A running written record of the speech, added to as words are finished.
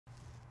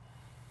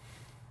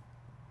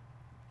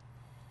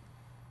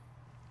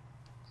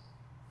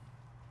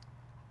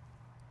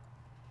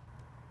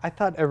I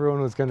thought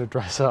everyone was gonna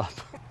dress up.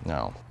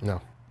 No.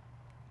 No.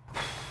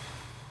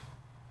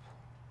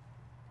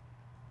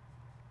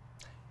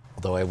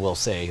 Although I will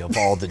say, of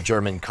all the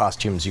German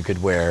costumes you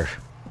could wear,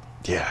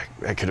 Yeah,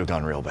 that could have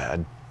gone real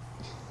bad.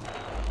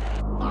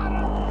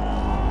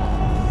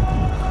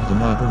 The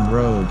Modern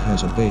Rogue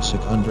has a basic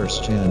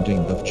understanding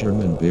of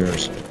German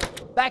beers.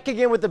 back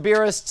again with the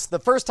Beerists. The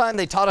first time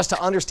they taught us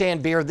to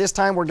understand beer. This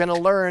time we're going to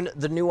learn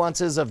the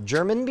nuances of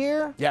German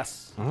beer.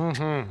 Yes.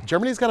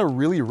 Germany's got a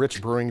really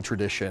rich brewing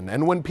tradition.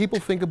 And when people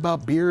think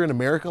about beer in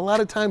America, a lot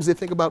of times they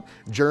think about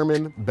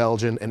German,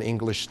 Belgian, and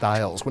English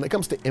styles. When it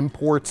comes to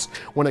imports,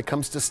 when it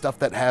comes to stuff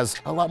that has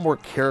a lot more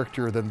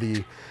character than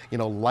the,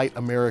 light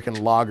American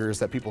lagers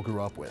that people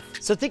grew up with.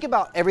 So think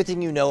about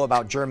everything you know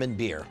about German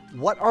beer.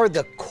 What are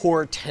the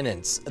core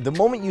tenets? The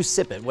moment you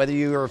sip it, whether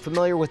you are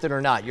familiar with it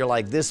or not, you're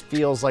like, this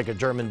feels like a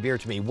German beer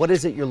to me. What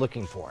is it you're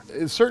looking for?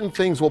 Certain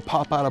things will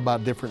pop out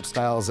about different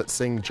styles that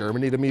sing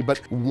Germany to me, but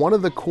one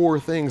of the core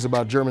things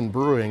about German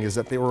brewing is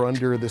that they were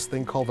under this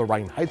thing called the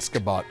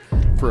Reinheitsgebot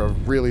for a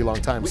really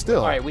long time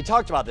still. All right, we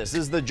talked about this.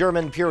 This is the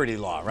German purity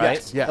law, right?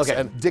 Yes, yes. Okay.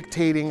 And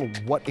dictating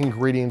what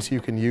ingredients you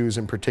can use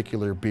in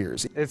particular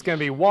beers. It's gonna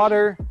be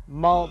water,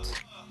 malt,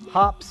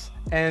 hops,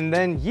 and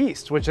then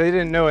yeast, which they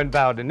didn't know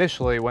about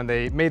initially when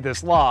they made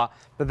this law,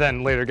 but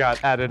then later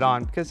got added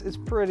on because it's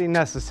pretty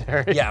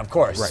necessary. Yeah, of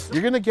course. Right.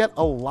 You're gonna get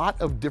a lot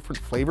of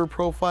different flavor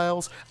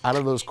profiles out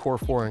of those core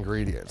 4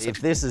 ingredients.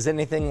 If this is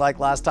anything like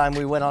last time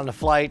we went on a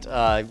flight,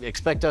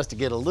 expect us to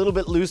get a little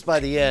bit loose by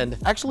the end.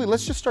 Actually,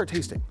 let's just start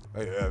tasting.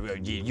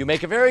 You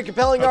make a very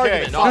compelling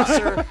argument,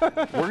 officer.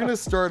 We're gonna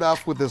start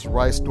off with this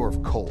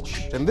Reisdorf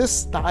Kolsch. And this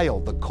style,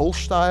 the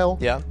Kolsch style,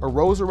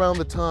 arose around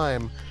the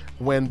time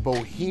when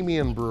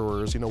Bohemian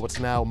brewers, what's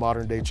now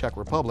modern day Czech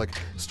Republic,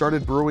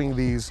 started brewing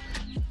these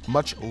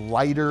much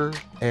lighter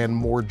and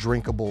more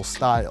drinkable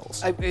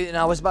styles. And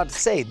I was about to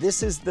say,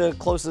 this is the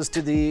closest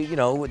to the,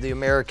 the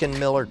American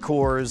Miller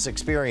Coors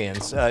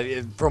experience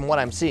from what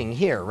I'm seeing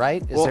here,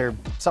 right? Is there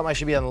something I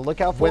should be on the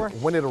lookout for?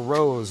 When it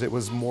arose, it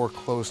was more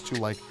close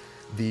to like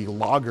the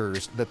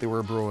lagers that they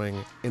were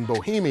brewing in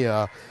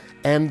Bohemia.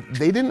 And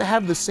they didn't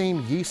have the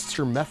same yeasts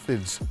or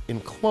methods in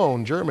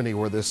Cologne, Germany,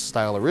 where this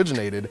style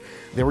originated.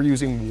 They were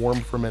using warm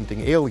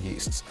fermenting ale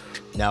yeasts.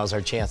 Now's our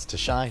chance to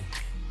shine.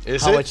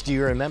 Is How it? much do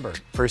you remember?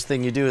 First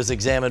thing you do is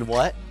examine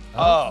what?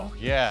 Oh,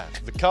 yeah,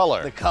 the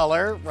color. The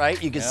color,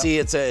 right? You can see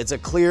it's a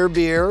clear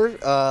beer.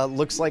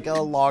 Looks like a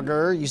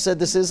lager. You said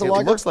this is a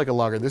lager? It looks like a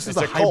lager. This is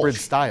a hybrid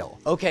style.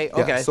 Okay,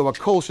 Yeah, okay. so a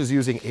Kolsch is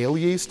using ale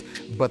yeast,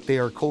 but they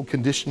are cold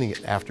conditioning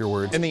it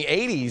afterwards. In the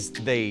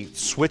 80s, they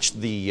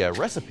switched the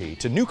recipe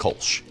to New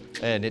Kolsch,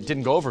 and it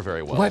didn't go over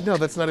very well. What? No,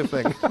 that's not a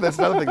thing. That's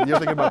not a thing. You're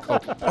thinking about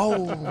Coke.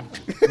 Oh,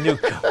 new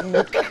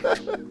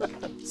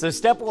So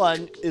step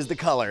one is the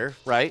color,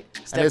 right?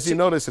 Step And as you two-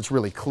 notice, it's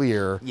really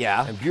clear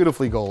and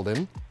beautifully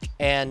golden.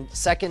 And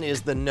second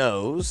is the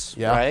nose,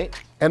 Yeah. right?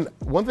 And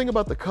one thing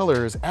about the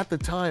color is at the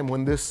time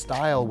when this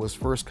style was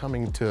first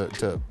coming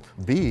to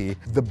be,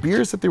 the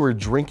beers that they were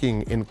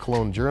drinking in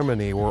Cologne,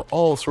 Germany were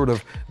all sort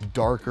of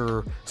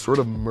darker, sort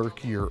of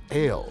murkier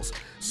ales.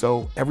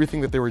 So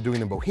everything that they were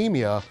doing in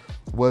Bohemia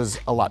was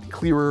a lot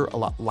clearer, a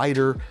lot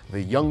lighter.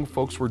 The young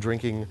folks were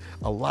drinking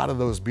a lot of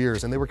those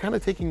beers and they were kind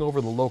of taking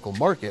over the local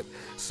market.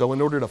 So in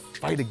order to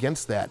fight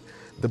against that,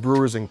 the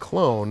brewers in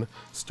Cologne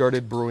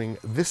started brewing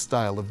this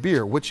style of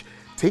beer, which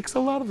takes a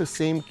lot of the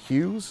same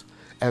cues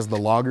as the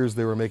lagers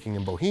they were making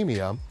in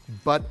Bohemia,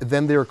 but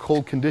then they're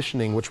cold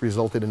conditioning, which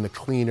resulted in a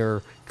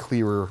cleaner,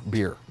 clearer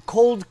beer.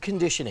 Cold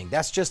conditioning,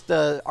 that's just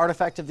the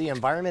artifact of the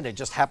environment. It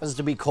just happens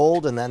to be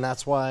cold and then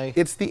that's why.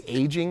 It's the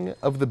aging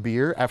of the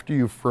beer. After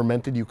you've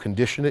fermented, you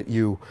condition it,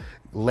 you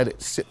let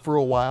it sit for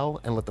a while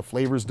and let the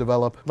flavors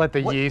develop. Let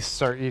the yeast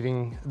start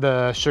eating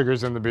the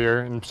sugars in the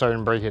beer and starting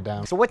to break it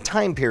down. So what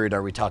time period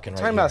are we talking right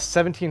Talking here? about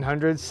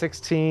 1700s,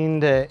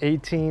 16 to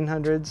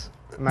 1800s.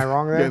 Am I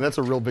wrong there? Yeah, that's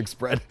a real big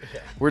spread.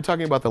 We're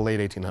talking about the late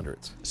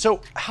 1800s.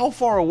 So how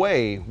far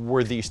away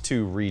were these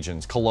two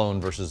regions, Cologne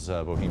versus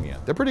Bohemia?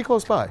 They're pretty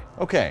close by.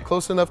 Okay.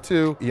 Close enough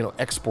to,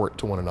 export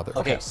to one another.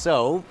 Okay,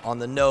 so on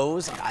the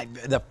nose,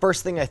 the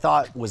first thing I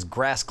thought was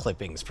grass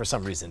clippings for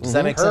some reason. Does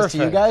that make sense to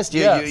you guys? Do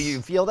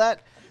you feel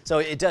that? So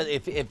it does.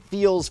 It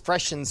feels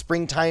fresh and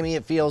springtimey.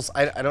 It feels.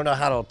 I don't know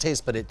how it'll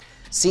taste, but it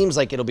seems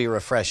like it'll be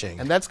refreshing.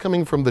 And that's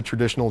coming from the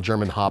traditional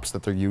German hops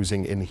that they're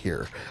using in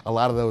here. A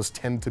lot of those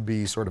tend to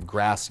be sort of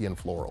grassy and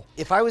floral.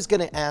 If I was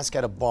going to ask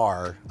at a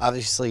bar,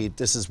 obviously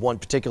this is one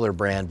particular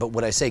brand, but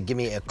would I say give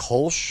me a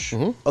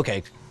Kolsch?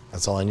 Okay,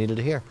 that's all I needed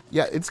to hear.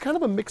 Yeah, it's kind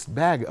of a mixed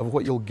bag of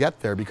what you'll get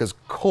there because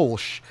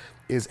Kolsch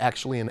is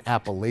actually an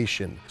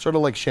appellation, sort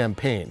of like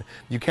champagne.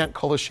 You can't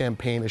call a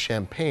champagne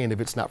if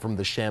it's not from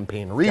the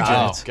Champagne region.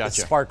 It's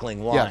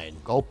sparkling wine. Yeah,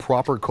 all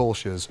proper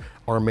Kolsches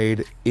are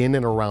made in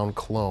and around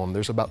Cologne.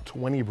 There's about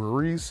 20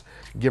 breweries,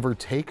 give or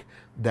take,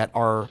 that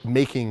are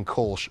making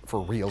Kolsch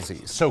for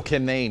realsies. So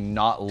can they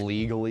not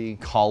legally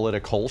call it a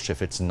Kolsch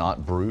if it's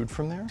not brewed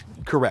from there?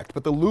 Correct,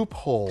 but the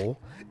loophole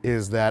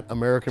is that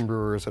American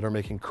brewers that are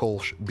making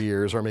Kolsch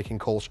beers are making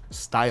Kolsch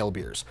style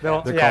beers.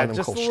 They're calling them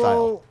just Kolsch a style.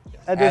 little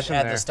addition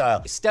add there. the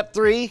style. Step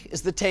 3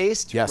 is the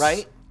taste, Yes.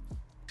 right?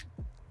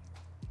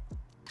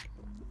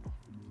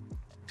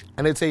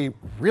 And it's a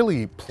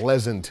really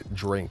pleasant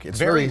drink. It's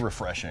Very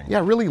refreshing.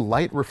 Yeah, really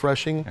light,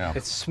 refreshing. Yeah.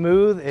 It's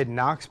smooth, it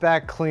knocks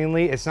back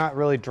cleanly, it's not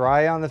really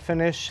dry on the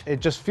finish. It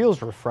just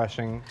feels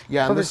refreshing.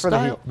 Yeah, and Perfect for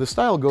the heat. the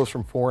style goes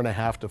from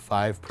 4.5% to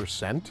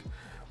 5%.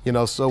 You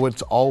know, so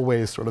it's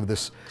always sort of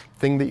this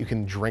thing that you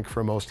can drink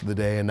for most of the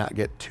day and not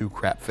get too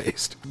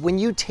crap-faced. When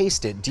you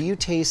taste it, do you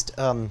taste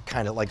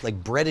kind of like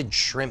breaded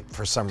shrimp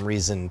for some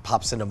reason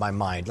pops into my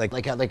mind, like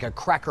a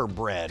cracker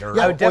bread or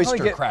I would definitely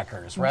oyster get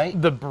crackers, right?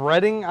 The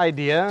breading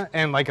idea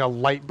and like a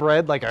light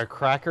bread, like a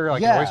cracker,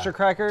 like Yeah. an oyster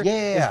cracker,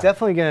 Yeah. is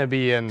definitely going to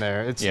be in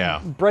there. It's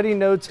Yeah. bready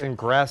notes and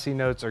grassy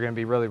notes are going to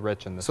be really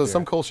rich in this. So beer.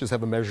 some Kolsch's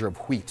have a measure of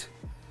wheat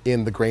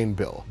in the grain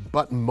bill,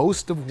 but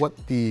most of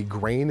what the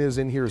grain is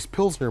in here is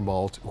Pilsner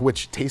malt,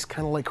 which tastes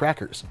kind of like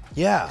crackers.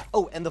 Yeah.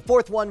 Oh, and the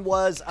fourth one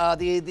was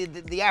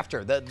the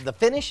after, the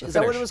finish? Is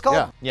that what finish, it was called?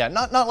 yeah. Yeah,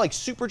 not like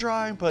super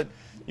dry, but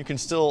you can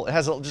still, it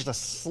has just a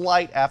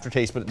slight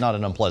aftertaste, but not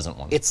an unpleasant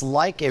one. It's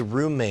like a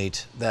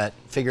roommate that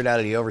figured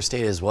out he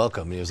overstayed his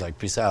welcome. He was like,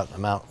 peace out,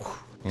 I'm out.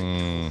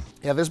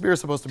 Yeah, this beer is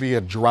supposed to be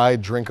a dry,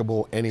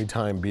 drinkable,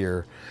 anytime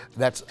beer.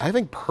 That's, I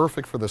think,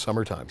 perfect for the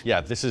summertime.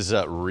 Yeah, this is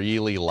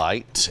really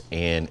light,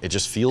 and it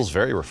just feels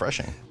very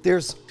refreshing.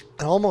 There's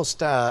an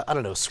almost, I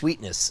don't know,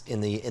 sweetness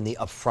in the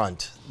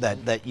upfront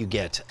that you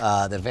get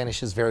that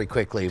vanishes very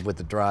quickly with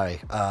the dry.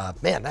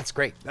 Man, that's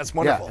great. That's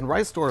wonderful. Yeah, and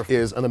Reisdorf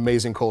is an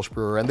amazing Kolsch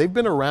brewer, and they've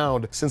been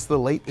around since the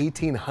late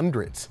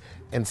 1800s,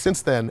 and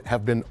since then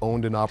have been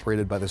owned and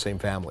operated by the same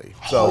family.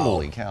 So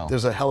Holy cow.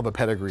 there's a hell of a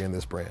pedigree in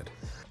this brand.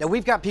 Now,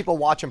 we've got people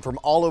watching from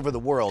all over the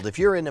world. If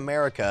you're in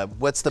America,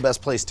 what's the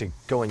best place to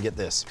go and get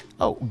this?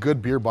 Oh,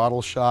 good beer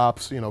bottle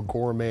shops, you know,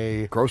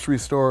 gourmet grocery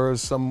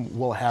stores, some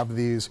will have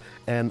these,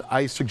 and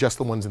I suggest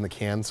the ones in the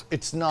cans.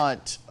 It's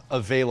not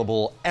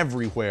available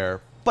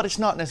everywhere, but it's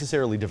not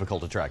necessarily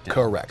difficult to track down.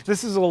 Correct.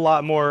 This is a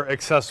lot more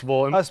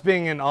accessible. And us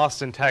being in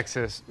Austin,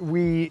 Texas,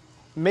 we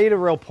made a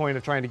real point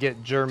of trying to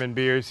get German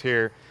beers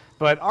here,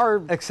 but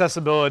our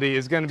accessibility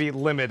is going to be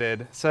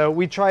limited. So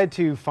we tried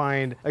to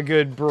find a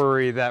good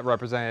brewery that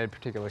represented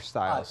particular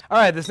styles. All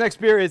right, this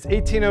next beer is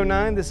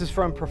 1809. This is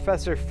from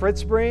Professor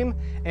Fritz Bream,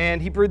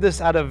 and he brewed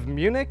this out of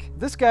Munich.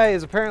 This guy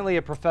is apparently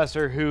a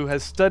professor who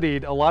has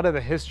studied a lot of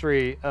the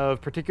history of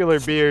particular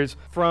beers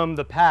from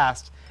the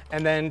past,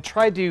 and then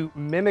tried to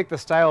mimic the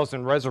styles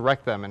and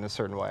resurrect them in a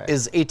certain way.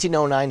 Is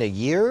 1809 a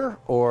year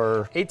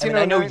or?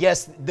 1809? I know,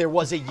 yes, there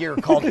was a year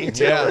called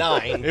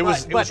 1809. It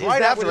was but is right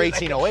that after what he-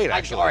 1808,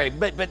 actually. All right,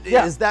 but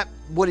Yeah. is that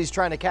what he's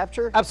trying to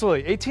capture?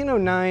 Absolutely.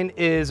 1809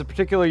 is a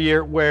particular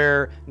year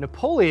where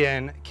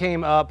Napoleon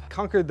came up,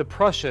 conquered the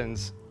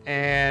Prussians,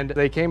 and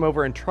they came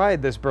over and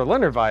tried this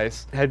Berliner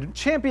Weiss, had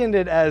championed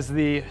it as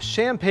the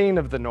champagne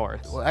of the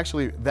North. Well,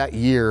 actually, that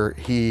year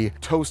he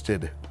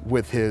toasted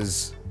with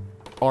his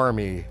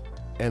army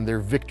and their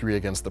victory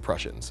against the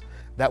Prussians.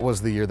 That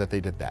was the year that they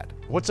did that.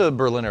 What's a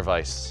Berliner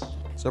Weiss?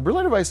 So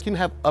Berliner Weiss can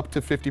have up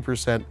to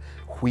 50%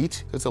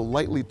 wheat. It's a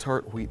lightly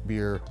tart wheat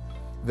beer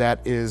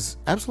that is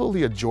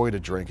absolutely a joy to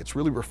drink. It's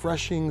really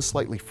refreshing,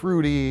 slightly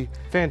fruity.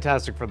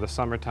 Fantastic for the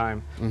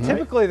summertime.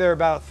 Typically they're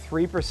about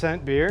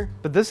 3% beer,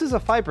 but this is a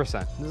 5%.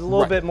 This is a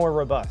little Right. bit more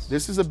robust.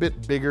 This is a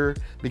bit bigger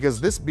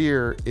because this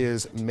beer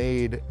is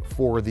made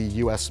for the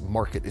US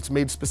market. It's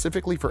made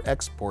specifically for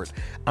export.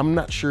 I'm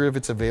not sure if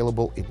it's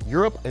available in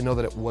Europe. I know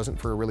that it wasn't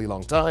for a really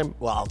long time.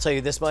 Well, I'll tell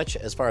you this much.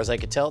 As far as I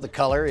could tell, the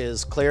color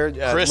is clear.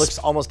 Crisp. Looks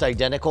almost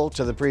identical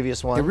to the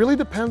previous one. It really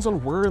depends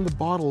on where in the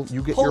bottle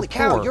you get Holy your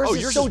cow, pour. yours Oh,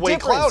 is yours so is way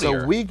different.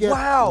 cloudier. So we get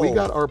Wow. we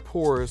got our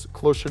pours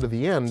closer to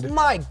the end.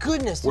 My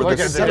goodness, Where look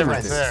the at the center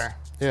difference is. there.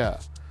 Yeah.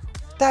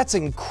 That's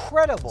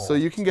incredible. So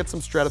you can get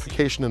some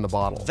stratification in the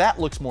bottle.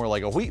 That looks more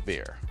like a wheat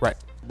beer. Right.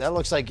 that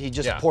looks like he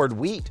just Yeah. poured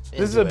wheat.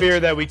 This is a beer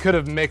that we could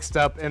have mixed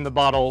up in the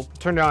bottle,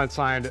 turned it on its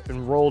side,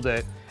 and rolled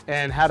it,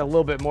 and had a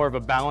little bit more of a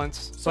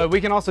balance. So we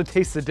can also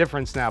taste the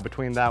difference now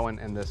between that one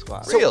and this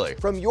glass. Really?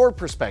 From your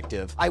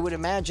perspective, I would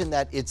imagine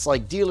that it's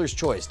like dealer's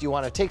choice. Do you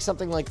want to take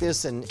something like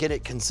this and get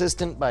it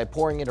consistent by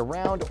pouring it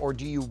around, or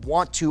do you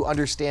want to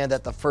understand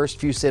that the first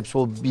few sips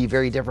will be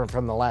very different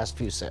from the last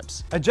few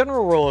sips? A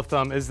general rule of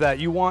thumb is that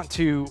you want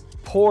to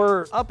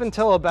pour up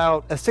until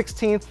about a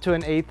 1/16 to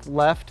an 1/8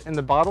 left in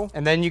the bottle,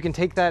 and then you can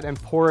take that and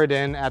pour it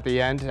in at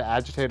the end to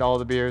agitate all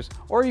the beers,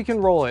 or you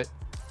can roll it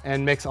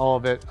and mix all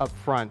of it up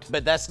front.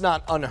 But that's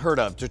not unheard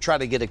of to try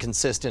to get a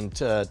consistent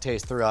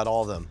taste throughout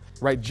all of them.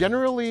 Right,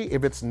 generally,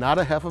 if it's not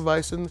a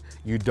Hefeweizen,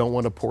 you don't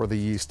want to pour the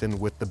yeast in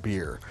with the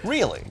beer.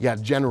 Really? Yeah,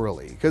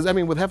 generally. Because, I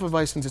mean, with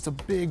Hefeweizens, it's a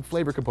big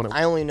flavor component.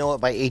 I only know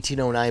it by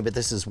 1809, but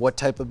this is what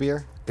type of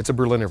beer? It's a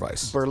Berliner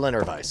Weiss.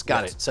 Berliner Weiss,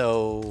 got it.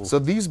 So So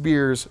these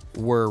beers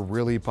were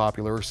really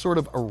popular, or sort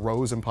of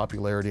arose in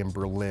popularity in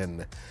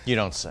Berlin. You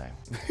don't say.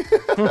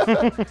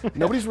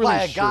 Nobody's really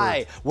by a sure.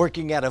 guy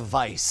working at a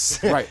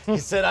Weiss. Right. He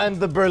said, I'm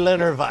the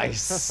Berliner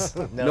Weiss.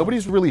 No.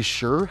 Nobody's really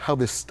sure how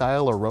this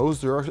style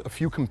arose. There are a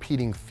few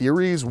competing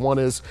theories. One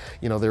is,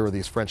 you know, there were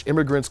these French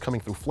immigrants coming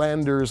through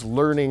Flanders,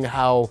 learning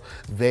how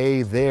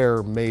they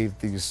there made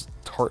these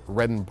tart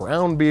red and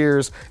brown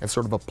beers and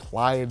sort of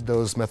applied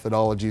those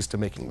methodologies to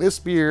making this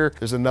beer.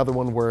 There's another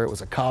one where it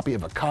was a copy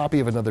of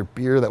another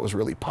beer that was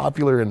really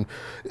popular in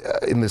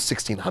the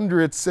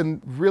 1600s,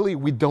 and really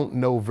we don't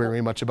know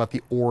very much about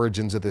the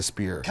origins of this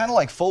beer. Kind of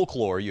like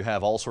folklore, you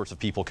have all sorts of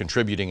people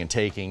contributing and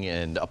taking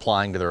and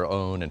applying to their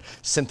own and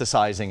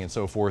synthesizing and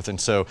so forth, and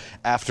so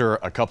after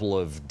a couple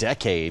of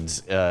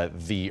decades,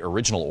 the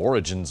original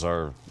origins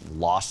are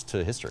lost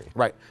to history.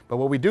 Right, but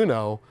what we do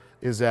know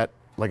is that,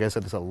 like I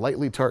said, it's a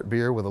lightly tart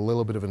beer with a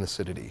little bit of an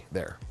acidity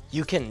there.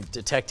 You can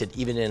detect it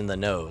even in the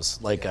nose.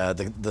 Like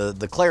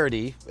the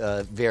clarity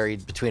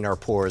varied between our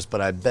pours,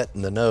 but I bet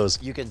in the nose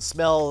you can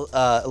smell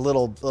a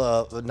little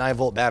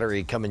 9-volt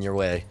battery coming your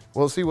way.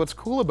 Well, see, what's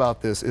cool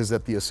about this is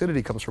that the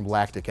acidity comes from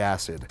lactic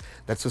acid.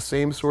 That's the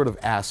same sort of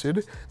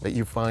acid that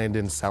you find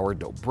in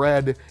sourdough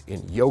bread,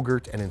 in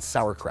yogurt, and in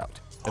sauerkraut.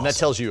 And that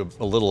tells you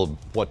a little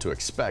what to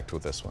expect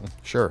with this one.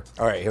 Sure.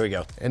 All right, here we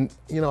go. And,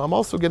 you know, I'm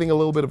also getting a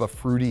little bit of a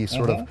fruity,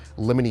 sort of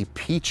lemony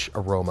peach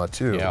aroma,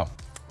 too. Yeah.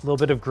 A little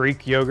bit of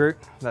Greek yogurt,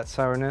 that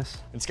sourness.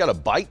 It's got a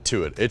bite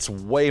to it. It's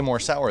way more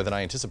sour than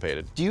I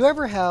anticipated. Do you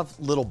ever have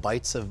little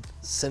bites of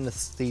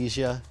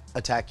synesthesia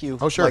attack you?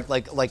 Oh, sure.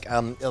 Like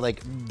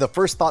the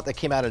first thought that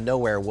came out of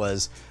nowhere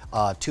was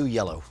too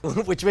yellow,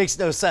 which makes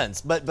no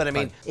sense. But I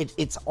mean,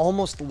 it's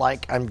almost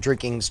like I'm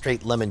drinking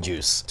straight lemon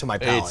juice to my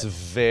palate. It's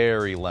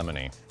very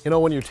lemony. You know,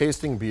 when you're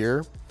tasting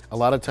beer, a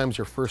lot of times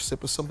your first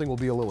sip of something will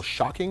be a little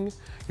shocking.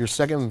 Your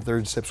second and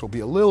third sips will be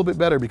a little bit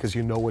better because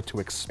you know what to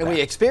expect. And we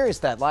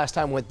experienced that last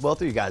time with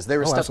both of you guys. There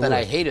was stuff that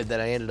I hated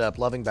that I ended up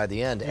loving by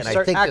the end, and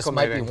I think this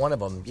might be one of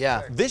them.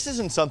 Yeah. This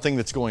isn't something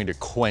that's going to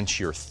quench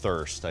your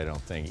thirst, I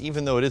don't think.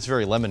 Even though it is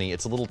very lemony,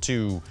 it's a little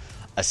too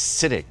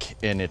acidic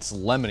in its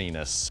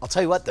lemoniness. I'll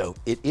tell you what though,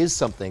 it is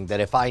something that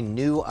if I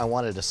knew I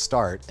wanted to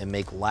start and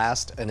make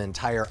last an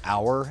entire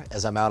hour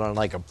as I'm out on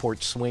like a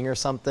porch swing or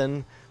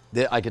something,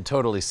 I could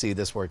totally see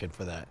this working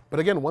for that. But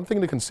again, one thing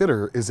to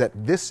consider is that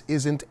this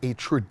isn't a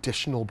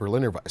traditional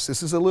Berliner Weiss.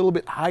 This is a little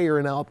bit higher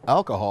in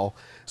alcohol,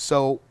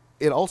 so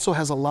it also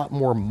has a lot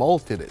more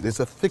malt in it.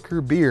 It's a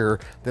thicker beer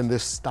than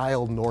this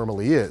style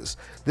normally is.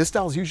 This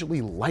style is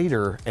usually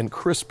lighter and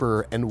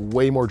crisper and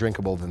way more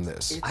drinkable than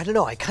this. I don't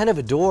know, I kind of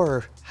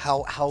adore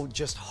how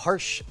just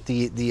harsh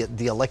the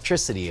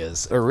electricity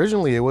is.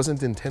 Originally, it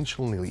wasn't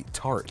intentionally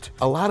tart.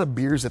 A lot of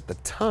beers at the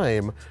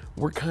time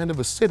were kind of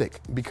acidic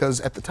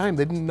because at the time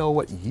they didn't know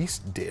what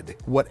yeast did.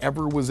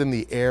 Whatever was in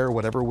the air,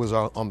 whatever was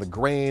on the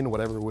grain,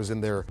 whatever was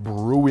in their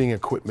brewing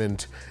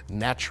equipment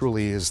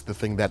naturally is the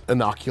thing that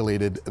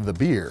inoculated the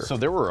beer. So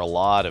there were a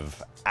lot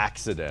of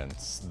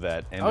accidents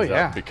that ended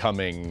up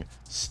becoming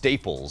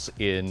staples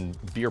in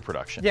beer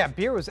production. Yeah,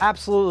 beer was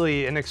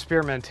absolutely an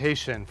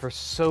experimentation for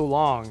so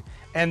long.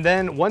 And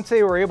then once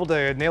they were able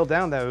to nail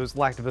down those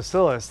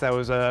lactobacillus, that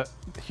was a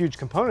huge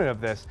component of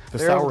this. The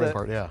souring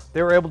part, yeah.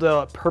 They were able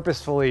to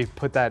purposefully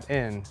put that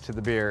into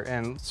the beer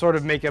and sort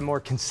of make a more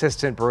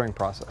consistent brewing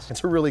process.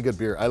 It's a really good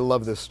beer. I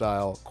love this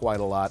style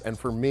quite a lot. And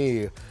for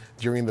me,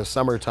 during the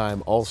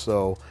summertime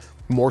also,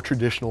 more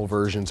traditional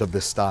versions of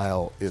this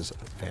style is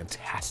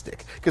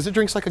fantastic because it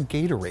drinks like a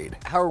Gatorade.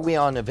 How are we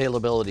on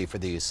availability for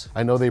these?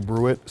 I know they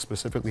brew it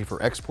specifically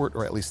for export,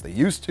 or at least they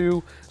used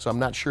to, so I'm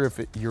not sure if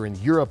you're in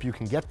Europe you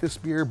can get this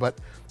beer, but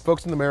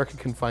folks in America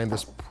can find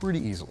this pretty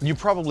easily. You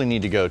probably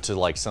need to go to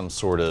like some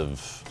sort of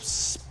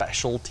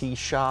specialty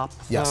shop,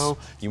 yes. though.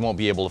 You won't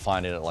be able to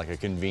find it at like a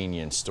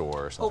convenience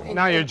store or something.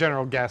 Not your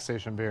general gas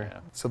station beer. Yeah.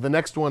 So the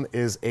next one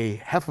is a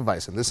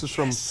Hefeweizen. This is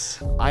from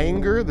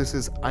Eyinger. This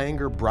is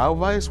Eyinger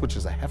Brauweiss, which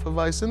is a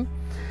Hefeweizen,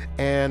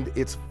 and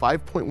it's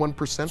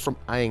 5.1% from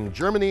Ewing,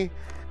 Germany,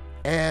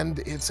 and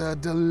it's a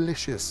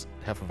delicious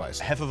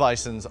Hefeweizen.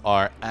 Hefeweizens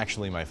are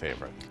actually my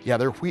favorite. Yeah,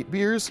 they're wheat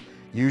beers,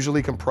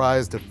 usually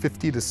comprised of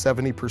 50 to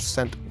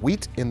 70%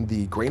 wheat in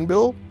the grain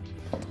bill.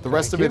 The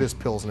rest of it is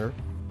Pilsner.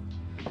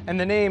 And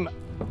the name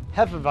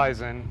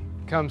Hefeweizen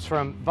comes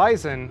from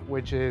Weizen,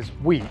 which is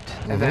wheat,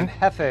 and then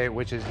Hefe,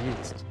 which is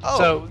yeast. Oh.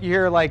 So you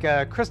hear like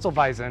a crystal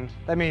Weizen,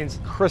 that means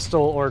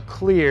crystal or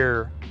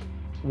clear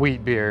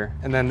wheat beer,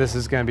 and then this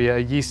is going to be a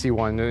yeasty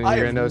one.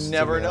 I've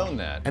never known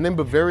that. And in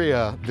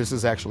Bavaria, this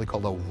is actually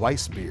called a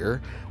Weiss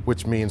beer,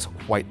 which means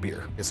white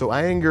beer. So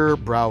Eyinger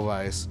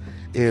Brauweiss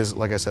is,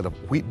 like I said, a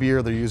wheat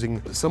beer. They're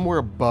using somewhere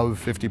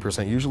above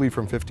 50%, usually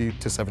from 50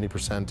 to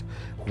 70%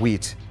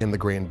 wheat in the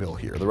grain bill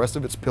here. The rest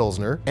of it's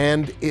Pilsner,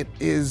 and it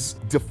is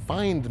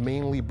defined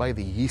mainly by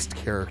the yeast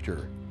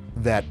character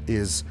that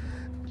is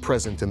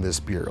present in this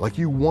beer. Like,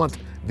 you want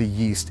the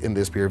yeast in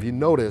this beer. If you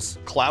notice,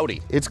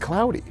 Cloudy. it's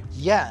cloudy.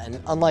 Yeah, and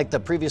unlike the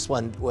previous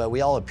one, we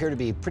all appear to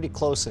be pretty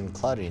close in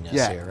cloudiness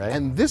here, right?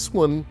 And this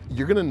one,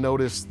 you're gonna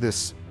notice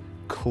this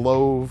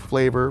clove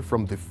flavor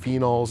from the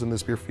phenols in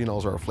this beer.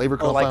 Phenols are a flavor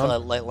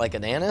compound. Like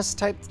an anise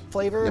type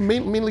flavor? Yeah,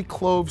 mainly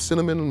clove,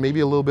 cinnamon, and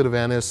maybe a little bit of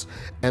anise.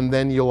 And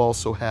then you'll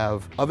also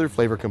have other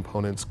flavor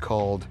components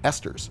called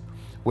esters,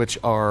 which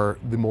are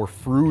the more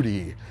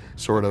fruity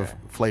sort of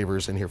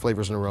flavors in here,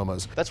 flavors and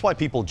aromas. That's why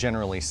people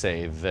generally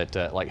say that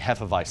like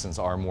Hefeweizens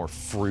are more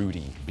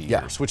fruity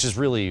beers, which is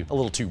really a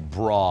little too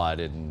broad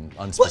and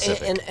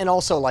unspecific. Well, and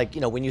also, like, you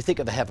know, when you think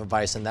of a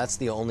Hefeweizen, that's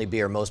the only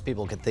beer most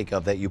people can think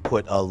of that you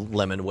put a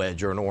lemon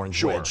wedge or an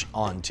orange wedge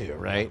onto,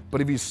 right?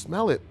 But if you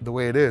smell it the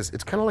way it is,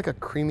 it's kind of like a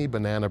creamy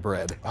banana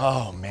bread.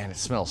 Oh man, it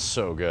smells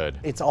so good.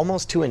 It's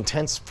almost too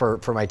intense for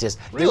my taste.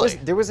 Really?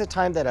 There was a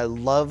time that I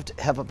loved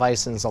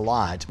Hefeweizens a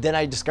lot. Then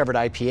I discovered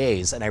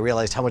IPAs, and I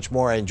realized how much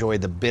more I enjoyed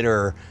the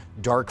bitter,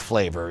 dark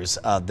flavors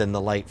than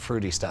the light,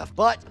 fruity stuff.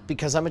 But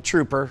because I'm a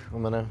trooper,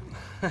 I'm gonna,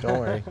 don't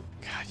worry.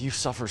 God, you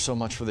suffer so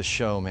much for the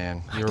show,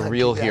 man. You're a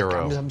real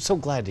hero. I'm so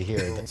glad to hear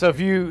it. So if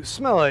you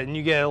smell it and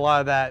you get a lot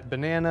of that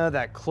banana,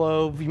 that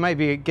clove, you might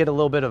get a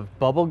little bit of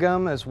bubble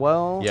gum as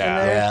well.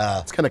 Yeah.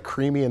 It's kind of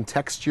creamy in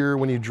texture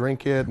when you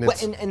drink it. And, Well,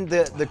 and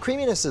the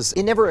creaminess is,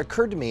 it never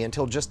occurred to me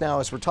until just now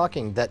as we're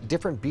talking that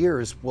different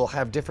beers will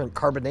have different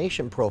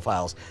carbonation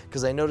profiles,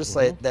 because I noticed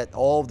that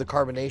all of the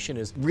carbonation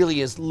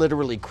is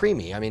literally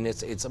creamy. I mean,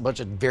 it's a bunch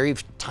of very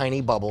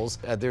tiny bubbles.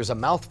 There's a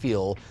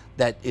mouthfeel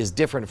that is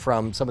different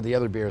from some of the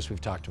other beers we've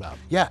talked about.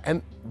 yeah,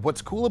 and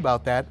what's cool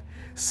about that,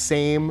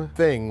 same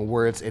thing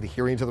where it's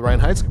adhering to the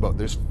Reinheitsgebot.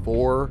 There's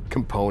 4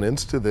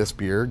 components to this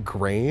beer: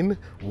 grain,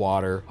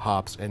 water,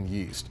 hops, and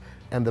yeast.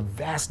 And the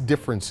vast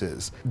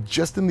differences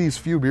just in these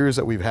few beers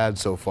that we've had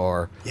so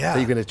far that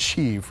you can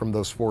achieve from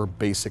those 4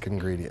 basic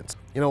ingredients.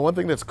 You know, one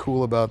thing that's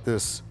cool about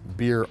this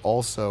beer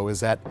also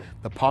is that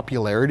the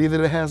popularity that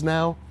it has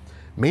now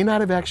may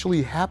not have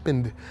actually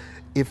happened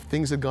if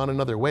things had gone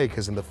another way,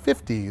 because in the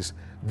 50s,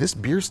 this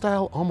beer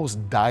style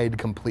almost died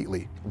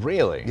completely.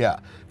 Really? Yeah,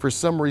 for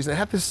some reason, it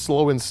had this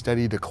slow and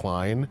steady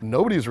decline.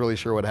 Nobody's really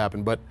sure what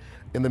happened, but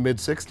in the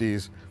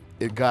mid-60s,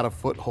 it got a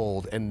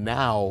foothold, and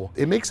now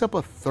it makes up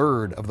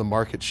 1/3 of the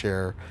market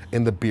share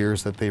in the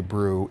beers that they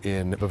brew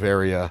in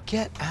Bavaria.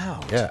 Get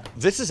out. Yeah.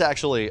 This is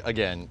actually,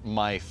 again,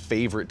 my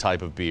favorite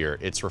type of beer.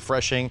 It's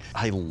refreshing.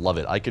 I love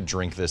it. I could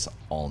drink this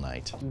all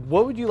night.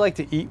 What would you like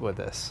to eat with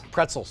this?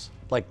 Pretzels.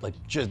 Like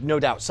just no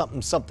doubt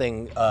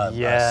something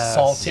Yes.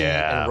 salty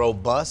Yeah. and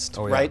robust,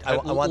 Oh, yeah. right? I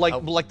want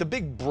like the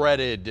big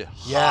breaded,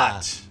 Yeah.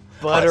 hot,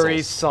 Buttery,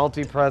 pretzels.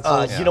 salty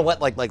pretzels. You know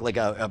what? Like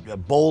a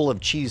bowl of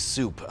cheese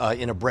soup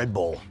in a bread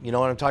bowl. You know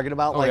what I'm talking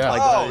about?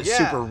 yeah.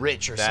 Super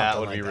rich or That something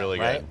would like be that, really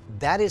right? good.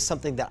 That is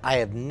something that I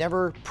have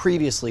never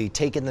previously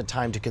taken the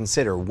time to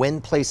consider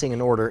when placing an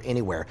order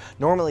anywhere.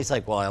 Normally it's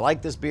like, well, I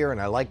like this beer and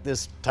I like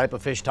this type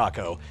of fish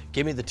taco.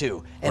 Give me the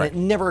 2. And it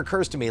never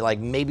occurs to me like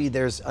maybe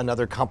there's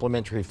another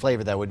complementary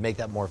flavor that would make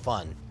that more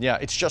fun. Yeah,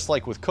 it's just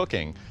like with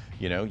cooking.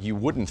 You know, you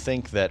wouldn't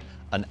think that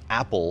an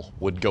apple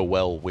would go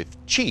well with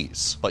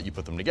cheese, but you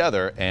put them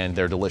together and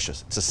they're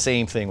delicious. It's the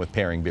same thing with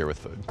pairing beer with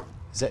food.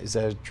 Is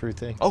that a true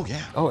thing? Oh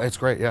yeah. Oh, it's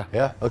great, yeah.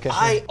 Yeah, okay.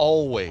 I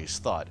always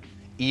thought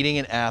eating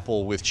an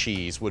apple with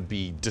cheese would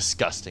be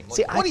disgusting. Like,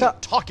 See, what are you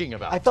talking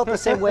about? I felt the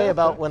same way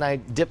about when I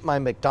dipped my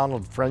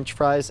McDonald's French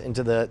fries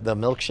into the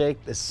milkshake.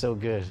 It's so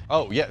good.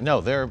 Oh yeah, no,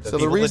 they're So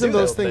the reason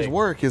those things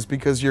work is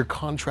because you're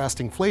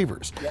contrasting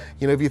flavors.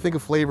 You know, if you think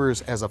of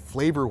flavors as a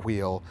flavor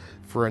wheel,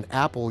 for an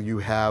apple you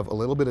have a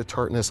little bit of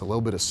tartness, a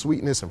little bit of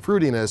sweetness and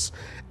fruitiness,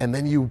 and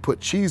then you put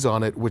cheese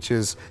on it, which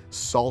is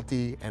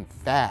salty and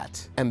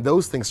fat. And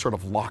those things sort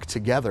of lock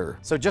together.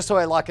 So just so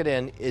I lock it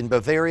in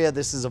Bavaria,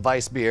 this is a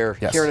Weiss beer.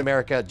 Yes. Here in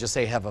America, just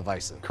say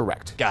Hefeweizen.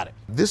 Correct. Got it.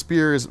 This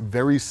beer is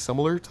very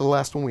similar to the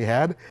last one we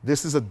had.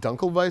 This is a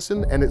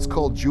Dunkelweizen, and it's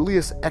called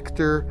Julius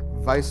Echter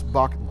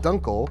Weissbach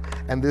Dunkel,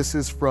 and this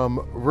is from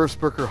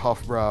Würzburger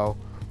Hofbrau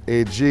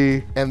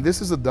AG, and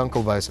this is a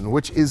Dunkelweizen,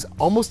 which is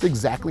almost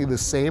exactly the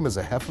same as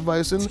a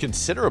Hefeweizen. It's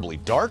considerably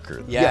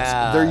darker. Yeah.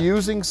 Yes, they're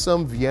using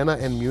some Vienna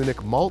and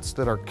Munich malts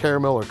that are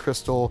caramel or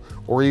crystal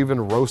or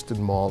even roasted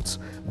malts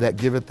that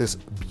give it this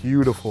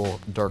beautiful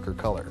darker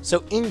color.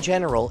 So in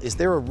general, is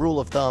there a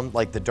rule of thumb,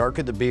 like the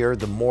darker the beer,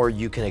 the more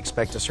you can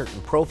expect a certain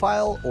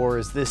profile, or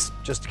is this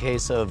just a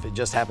case of it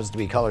just happens to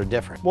be colored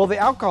different? Well, the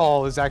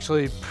alcohol is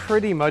actually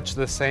pretty much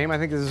the same. I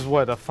think this is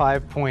what, a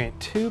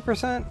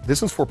 5.2%?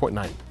 This one's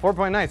 4.9.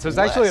 4.9, so it's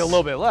actually a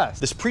little bit less.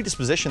 This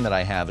predisposition that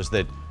I have is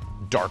that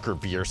darker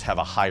beers have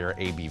a higher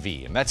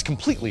ABV, and that's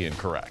completely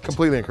incorrect.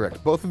 Completely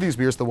incorrect. Both of these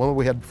beers, the one that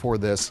we had before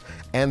this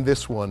and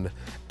this one,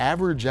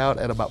 average out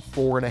at about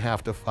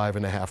 4.5 to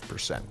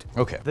 5.5%.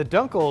 Okay. The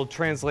Dunkel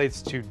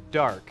translates to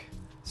dark.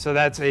 So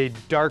that's a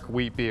dark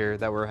wheat beer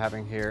that we're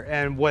having here.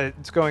 And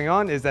what's going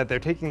on is that they're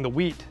taking the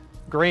wheat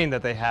grain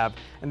that they have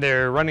and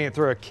they're running it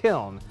through a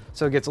kiln.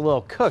 So it gets a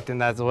little cooked, and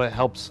that's what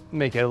helps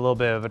make it a little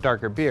bit of a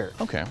darker beer.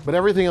 Okay. But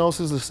everything else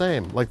is the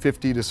same, like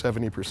 50 to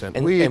 70%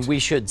 And, wheat. and we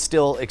should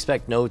still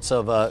expect notes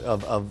of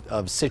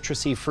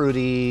citrusy,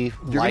 fruity,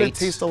 You're light. gonna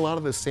taste a lot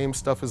of the same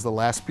stuff as the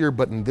last beer,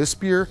 but in this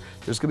beer,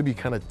 there's gonna be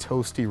kind of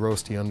toasty,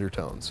 roasty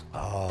undertones.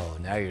 Oh,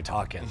 now you're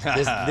talking.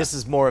 This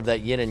is more of that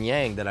yin and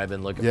yang that I've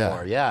been looking Yeah.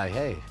 for. Yeah,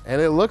 hey.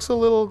 And it looks a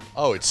little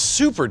Oh, it's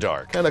super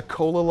dark. kind of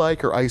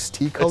cola-like or iced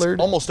tea It's colored.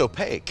 almost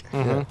opaque.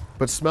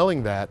 But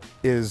smelling that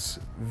is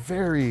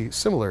very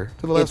similar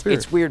to the last beer.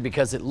 It's weird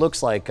because it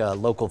looks like a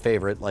local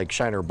favorite, like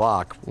Shiner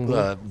Bock,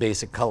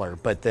 basic color.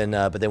 But then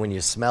when you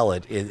smell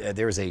it,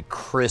 there's a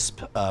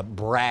crisp,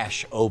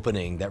 brash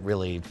opening that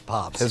really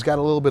pops. It's got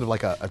a little bit of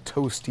like a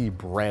toasty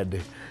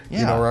bread,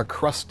 you know, or a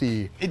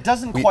crusty. It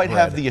doesn't quite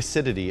have the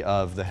acidity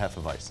of the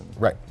Hefeweizen.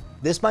 Right.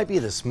 This might be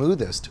the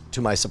smoothest,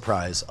 to my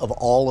surprise, of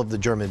all of the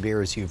German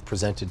beers you've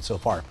presented so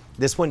far.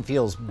 This one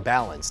feels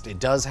balanced. It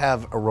does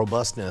have a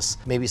robustness.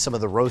 Maybe some of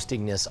the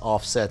roastiness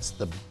offsets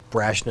the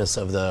brashness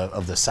of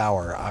the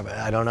sour.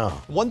 I don't know.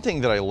 One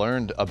thing that I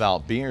learned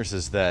about beers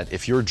is that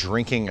if you're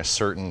drinking a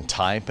certain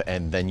type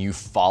and then you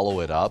follow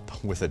it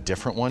up with a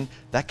different one,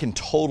 that can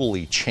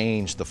totally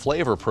change the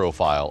flavor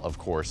profile, of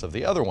course, of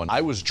the other one.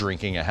 I was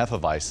drinking a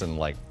Hefeweizen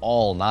like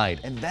all night,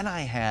 and then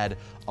I had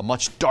a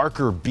much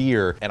darker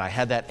beer, and I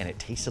had that and it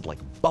tasted like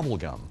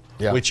bubblegum,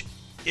 which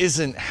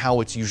isn't how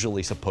it's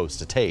usually supposed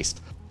to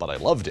taste. But I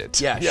loved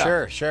it. Yeah,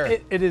 sure.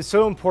 It is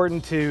so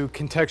important to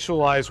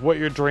contextualize what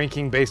you're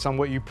drinking based on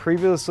what you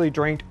previously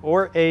drank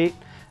or ate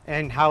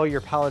and how your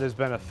palate has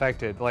been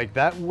affected. Like,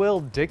 that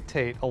will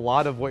dictate a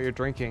lot of what you're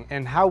drinking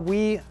and how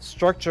we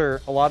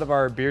structure a lot of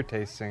our beer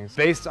tastings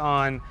based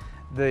on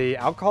the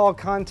alcohol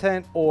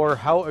content or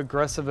how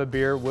aggressive a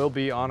beer will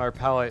be on our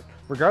palate.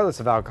 Regardless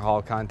of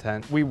alcohol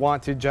content, we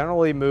want to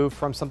generally move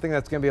from something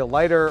that's going to be a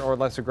lighter or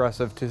less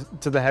aggressive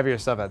to the heavier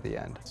stuff at the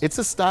end. It's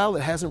a style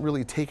that hasn't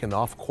really taken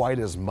off quite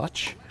as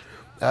much.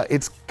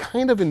 It's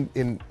kind of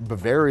in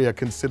Bavaria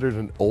considered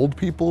an old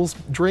people's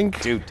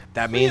drink. Dude,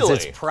 that means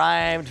it's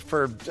primed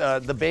for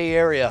the Bay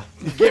Area.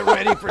 Get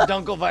ready for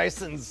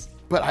Dunkelweissens.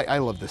 But I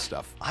love this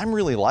stuff. I'm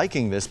really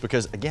liking this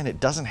because, again, it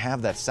doesn't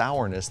have that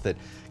sourness that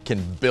can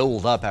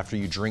build up after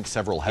you drink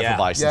several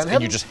Hefeweizens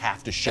and you just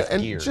have to shift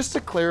gears. Just to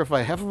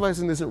clarify,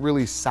 Hefeweizen isn't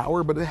really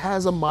sour, but it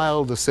has a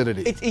mild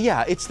acidity.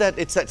 It's that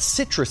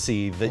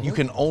citrusy that you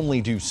can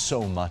only do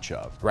so much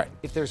of. Right.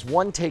 If there's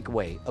one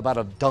takeaway about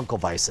a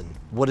Dunkelweizen,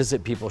 what is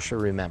it people should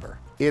remember?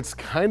 It's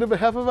kind of a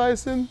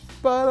Hefeweizen,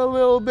 but a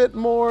little bit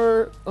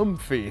more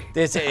oomphy.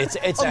 It's a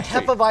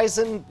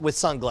Hefeweizen with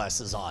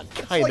sunglasses on.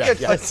 Kind Like of,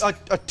 yes. a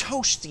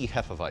toasty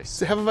Hefeweizen.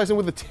 It's a Hefeweizen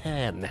with a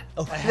tan.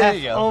 Oh, there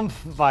you go.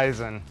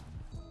 Weizen.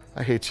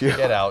 I hate you.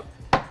 Get out.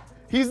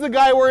 He's the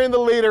guy wearing the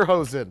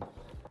lederhosen.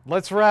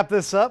 Let's wrap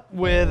this up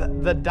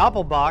with the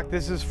Doppelbock.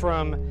 This is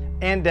from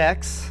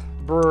Andex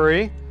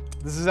Brewery.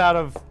 This is out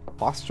of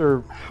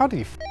Foster. How do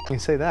you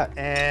say that?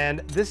 And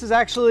this is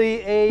actually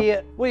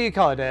a, what do you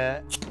call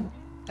it?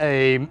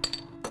 A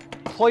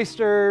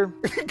cloister.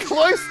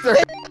 Cloister.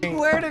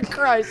 Word of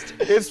Christ.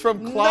 It's from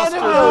Closter. None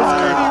of those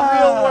could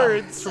be real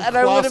words. From And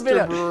I would have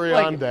been Brewery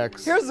like, on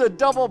decks. here's a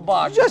double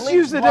box. Just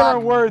used a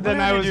different word than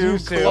I was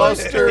used to.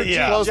 Closter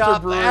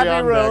Job, Brewery Abbey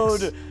on Road,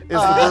 decks is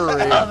the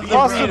brewery.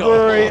 Foster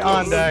Brewery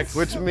on decks.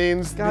 Which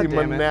means God the damn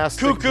it.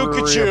 monastic Cuckoo,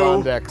 brewery cuckoo. of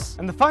on decks.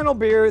 And the final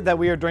beer that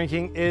we are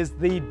drinking is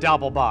the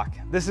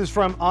Doppelbock. This is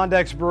from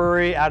Ondex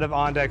Brewery out of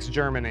Ondex,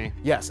 Germany.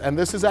 Yes, and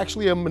this is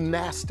actually a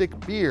monastic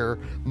beer.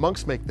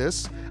 Monks make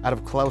this out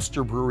of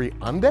Closter Brewery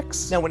on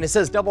decks. Now, when it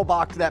says double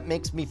bock, that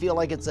makes me feel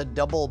like it's a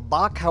double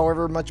bock.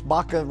 However much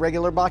bock a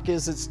regular bock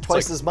is, it's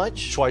twice as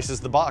much. Twice as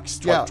the box.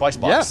 Yeah. Twice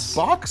box. Yes.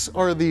 Bocks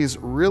are these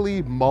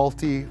really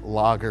malty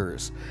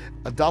lagers.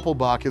 A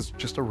Doppelbock is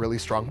just a really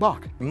strong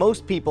bock.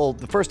 Most people,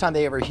 the first time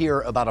they ever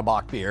hear about a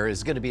bock beer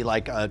is going to be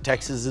like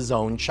Texas's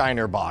own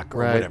Shiner Bock or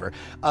whatever.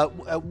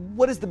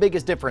 What is the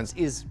biggest difference?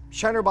 Is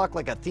Shiner Bock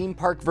like a theme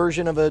park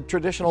version of a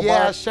traditional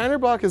Yeah, bock? Shiner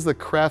Bock is the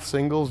craft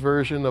singles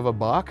version of a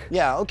bock.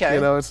 Yeah, okay.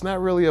 You know, it's not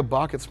really a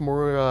bock, it's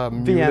more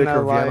Munich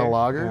or Vienna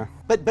lager. Yeah.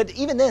 But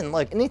even then,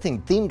 like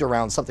anything themed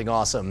around something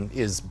awesome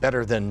is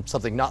better than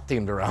something not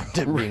themed around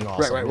it being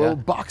awesome. Right. Well,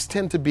 bocks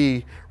tend to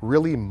be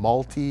really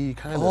malty,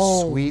 kind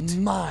of sweet.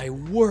 My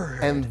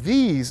word. And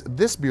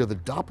this beer, the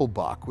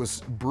Doppelbock,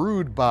 was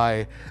brewed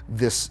by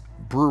this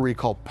brewery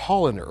called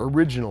Polliner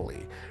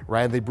originally,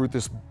 right? They brewed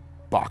this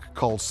bock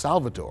called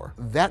Salvador.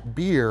 That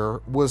beer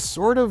was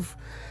sort of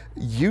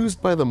used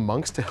by the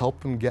monks to help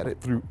them get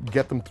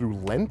them through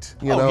Lent.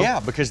 You know? Yeah,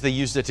 because they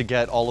used it to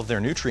get all of their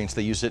nutrients.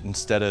 They used it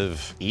instead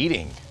of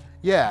eating.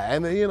 Yeah,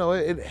 and you know,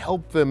 it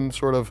helped them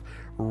sort of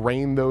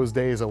rain those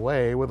days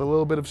away with a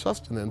little bit of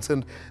sustenance,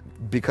 and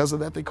because of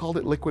that, they called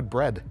it liquid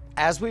bread.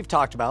 As we've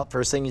talked about,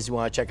 first thing is you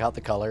want to check out the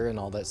color and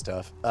all that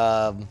stuff.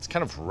 It's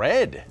kind of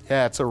red.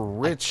 Yeah, it's a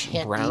rich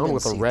brown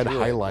with a red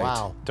highlight.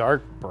 Wow.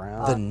 Dark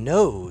brown. The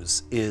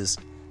nose is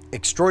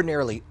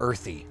extraordinarily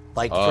earthy.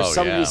 Like for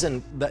some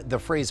reason, the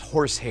phrase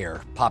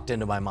horsehair popped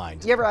into my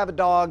mind. You ever have a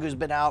dog who's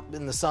been out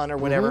in the sun or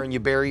whatever and you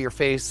bury your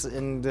face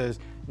in the,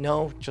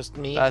 no, just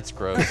me? That's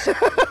gross.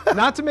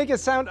 Not to make it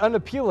sound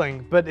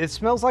unappealing, but it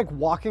smells like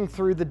walking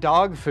through the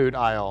dog food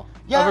aisle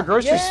of a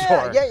grocery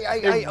store.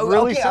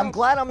 I'm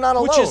glad I'm not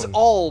alone. Which is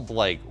all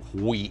like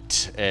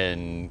wheat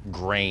and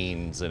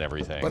grains and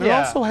everything. But it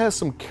also has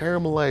some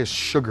caramelized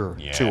sugar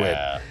to it,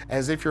 Yeah.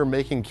 as if you're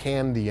making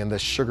candy and the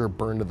sugar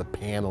burned to the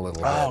pan a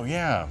little bit. Oh,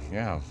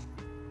 yeah.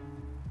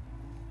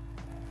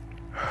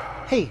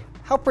 Hey,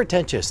 How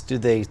pretentious do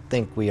they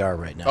think we are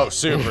right now? Oh,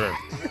 super.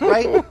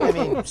 Right? I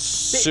mean,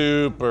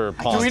 Super Do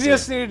positive. we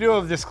just need to do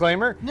a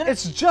disclaimer?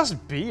 It's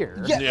just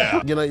beer.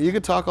 Yeah. You know, you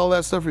could talk all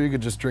that stuff, or you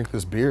could just drink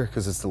this beer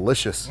because it's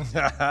delicious.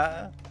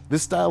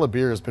 This style of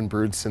beer has been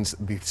brewed since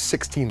the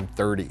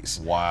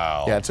 1630s.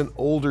 Wow. Yeah, it's an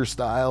older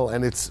style,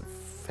 and it's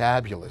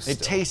fabulous.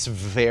 It tastes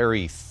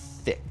very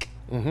thick.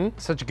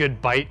 Such a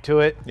good bite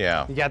to it.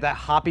 Yeah. You got that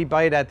hoppy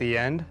bite at the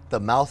end. the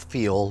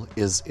mouthfeel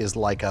is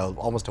like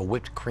almost a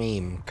whipped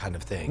cream kind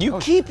of thing. You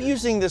keep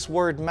using this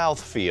word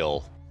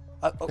mouthfeel.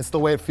 It's the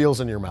way it feels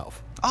in your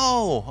mouth.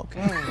 Oh,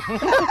 okay.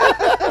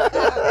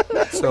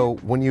 So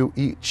when you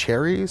eat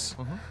cherries,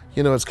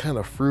 you know, it's kind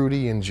of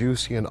fruity and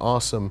juicy and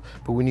awesome,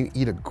 but when you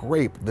eat a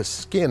grape, the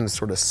skin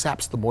sort of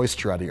saps the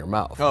moisture out of your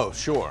mouth. Oh,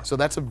 sure. So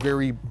that's a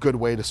very good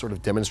way to sort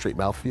of demonstrate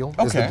mouthfeel,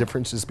 is the Okay.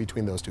 differences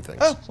between those two things.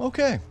 Oh,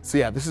 okay. So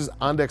yeah, this is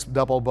Ondeck's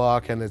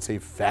Doppelbock, and it's a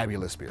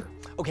fabulous beer.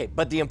 Okay,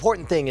 but the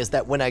important thing is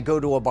that when I go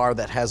to a bar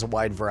that has a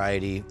wide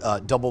variety,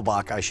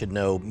 Doppelbock, I should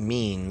know,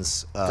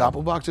 means...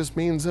 Doppelbock just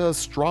means a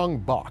strong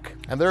bock.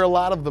 And there are a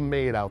lot of them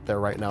made out there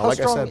right now. how Like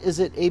strong I said, is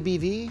it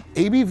ABV?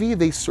 ABV,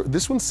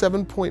 this one's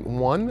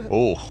 7.1.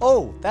 Oh.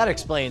 Oh, that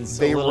explains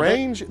They a little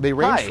range bit. they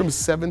range High. from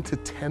 7 to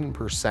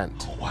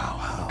 10%.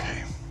 Wow.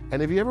 Okay.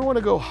 And if you ever want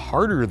to go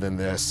harder than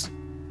this,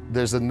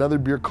 there's another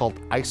beer called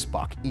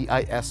Eisbock,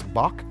 E-I-S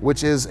Bock,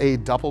 which is a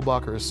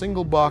Doppelbock or a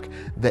single bock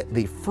that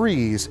they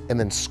freeze and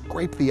then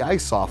scrape the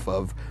ice off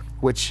of,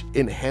 which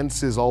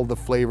enhances all the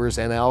flavors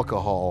and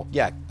alcohol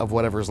of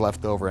whatever's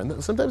left over.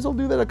 And sometimes they'll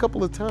do that a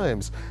couple of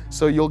times.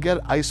 So you'll get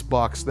ice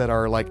bocks that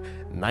are like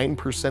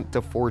 9%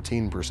 to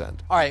 14%.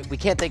 All right, we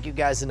can't thank you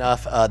guys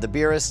enough. The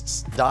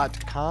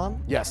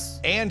Beerists.com. Yes.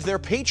 And their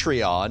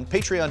Patreon,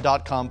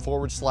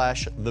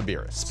 patreon.com/The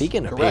Beerists.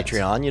 Speaking of Correct.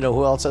 Patreon, you know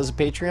who else has a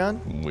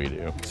Patreon? We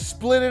do.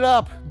 Split it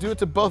up. Do it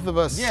to both of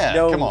us. Yeah,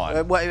 No, come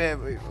on.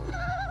 wait.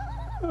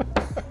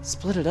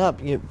 Split it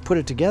up. You put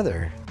it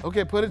together.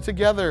 Okay, put it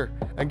together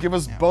and give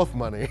us both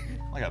money.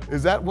 Like a-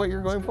 Is that what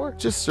you're going for?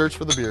 Just search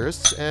for the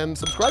Beerists and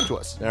subscribe to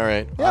us. All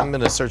right, Yeah. I'm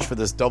gonna search for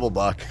this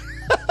Doppelbock.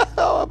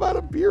 How about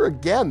a beer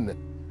again?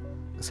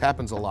 This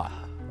happens a lot.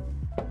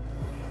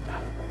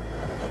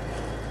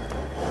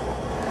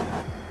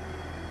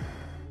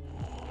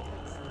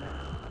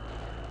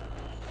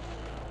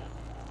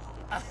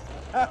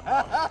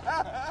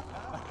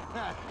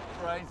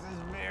 Bryce is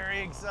very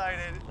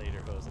excited.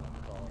 Lederhosen,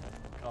 I'm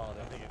calling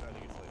it. I think it's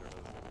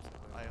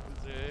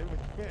Lederhosen.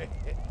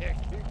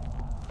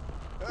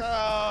 Oh.